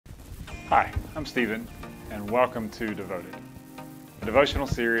Hi, I'm Stephen, and welcome to Devoted, a devotional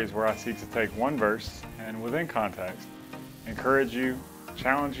series where I seek to take one verse and, within context, encourage you,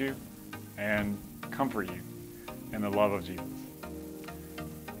 challenge you, and comfort you in the love of Jesus,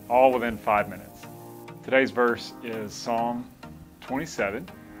 all within 5 minutes. Today's verse is Psalm 27,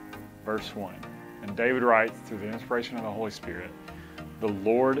 verse 1, and David writes, through the inspiration of the Holy Spirit, "The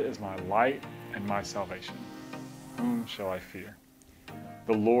Lord is my light and my salvation. Whom shall I fear?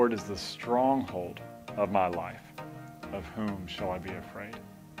 The Lord is the stronghold of my life. Of whom shall I be afraid?"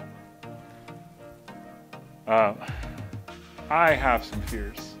 I have some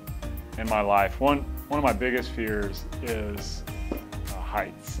fears in my life. One of my biggest fears is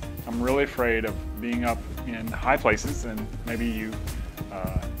heights. I'm really afraid of being up in high places, and maybe you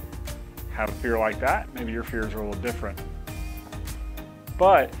have a fear like that. Maybe your fears are a little different.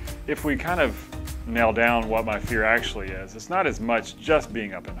 But if we kind of nail down what my fear actually is, it's not as much just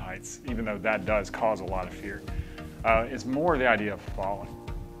being up in heights, even though that does cause a lot of fear. It's more the idea of falling.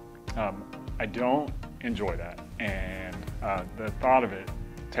 I don't enjoy that, and the thought of it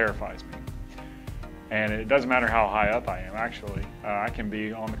terrifies me. And it doesn't matter how high up I am, actually. I can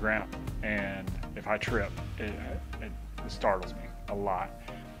be on the ground, and if I trip, it startles me a lot.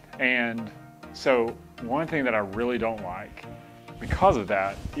 And so one thing that I really don't like because of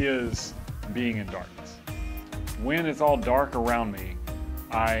that is being in darkness. When it's all dark around me,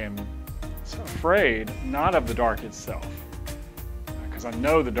 I am so afraid, not of the dark itself, because I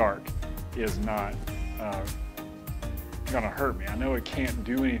know the dark is not going to hurt me. I know it can't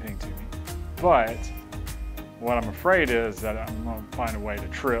do anything to me. But what I'm afraid is that I'm going to find a way to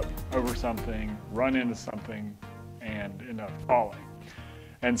trip over something, run into something, and end up falling.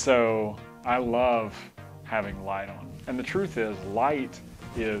 And so I love having light on. And the truth is, light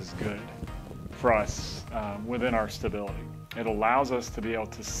is good for us within our stability. It allows us to be able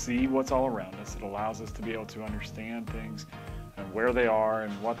to see what's all around us. It allows us to be able to understand things and where they are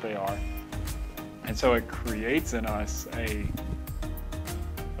and what they are. And so it creates in us a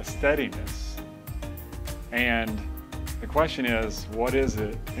steadiness. And the question is, what is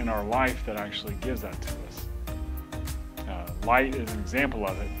it in our life that actually gives that to us? Light is an example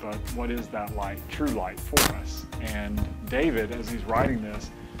of it, but what is that light, true light, for us? And David, as he's writing this,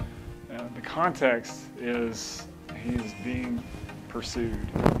 the context is he's being pursued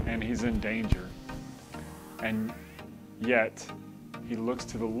and he's in danger. And yet he looks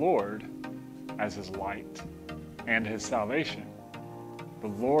to the Lord as his light and his salvation. The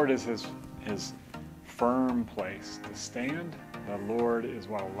Lord is his firm place to stand. The Lord is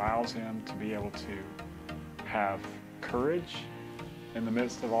what allows him to be able to have courage in the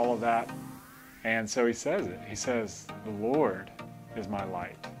midst of all of that. And so he says it. He says, "The Lord is my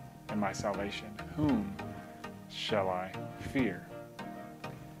light and my salvation. Whom shall I fear?"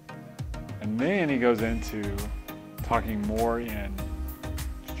 And then he goes into talking more in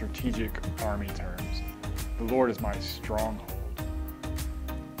strategic army terms. The Lord is my stronghold.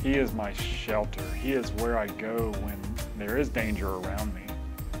 He is my shelter. He is where I go when there is danger around me.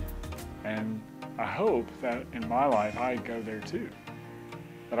 And I hope that in my life I go there too,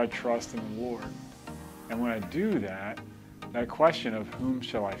 that I trust in the Lord. And when I do that, that question of whom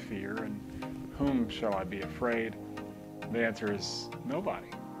shall I fear and whom shall I be afraid, the answer is nobody.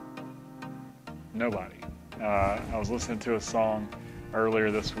 Nobody. I was listening to a song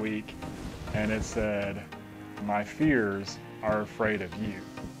earlier this week, and it said, "My fears are afraid of you."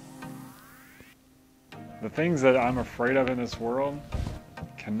 The things that I'm afraid of in this world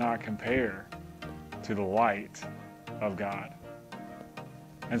cannot compare to the light of God.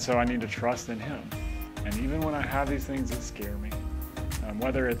 And so I need to trust in him. And even when I have these things that scare me,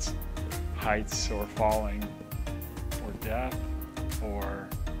 whether it's heights or falling or death or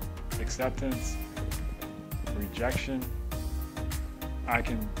acceptance, rejection, I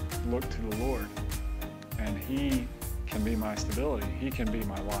can look to the Lord, and he can be my stability. He can be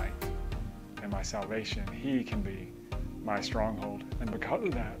my light and my salvation. He can be my stronghold. And because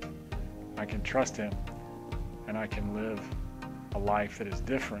of that, I can trust him, and I can live a life that is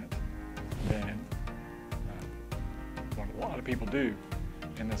different than what a lot of people do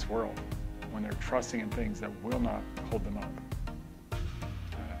in this world when they're trusting in things that will not hold them up.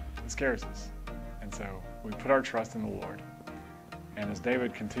 It scares us. And so we put our trust in the Lord. And as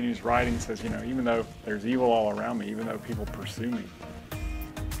David continues writing, he says, even though there's evil all around me, even though people pursue me,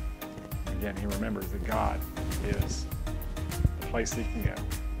 again, he remembers that God is the place he can go,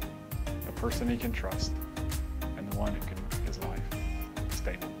 the person he can trust, and the one who can make his life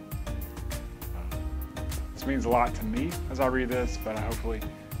stable. This means a lot to me as I read this, but hopefully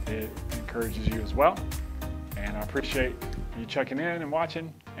it encourages you as well. And I appreciate you checking in and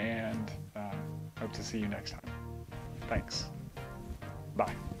watching, and Hope to see you next time. Thanks.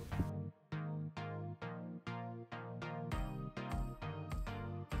 Bye.